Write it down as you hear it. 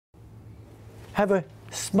have a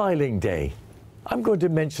smiling day. I'm going to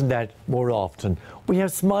mention that more often. We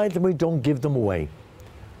have smiles and we don't give them away.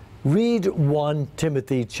 Read 1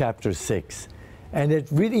 Timothy chapter 6, and it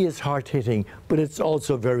really is hard-hitting, but it's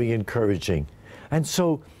also very encouraging. And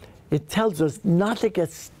so it tells us not to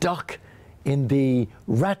get stuck in the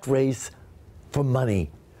rat race for money,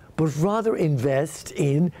 but rather invest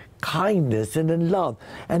in kindness and in love.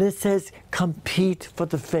 And it says, compete for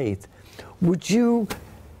the faith. Would you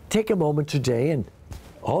take a moment today, and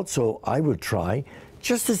also I would try,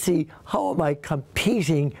 just to see how am I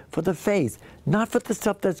competing for the faith, not for the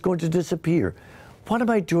stuff that's going to disappear. What am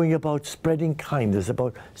I doing about spreading kindness,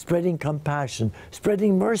 about spreading compassion,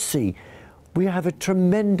 spreading mercy? We have a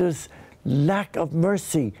tremendous lack of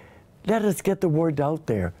mercy. Let us get the word out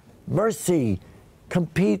there. Mercy.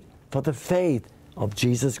 Compete for the faith of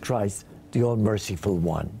Jesus Christ, the all-merciful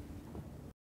one.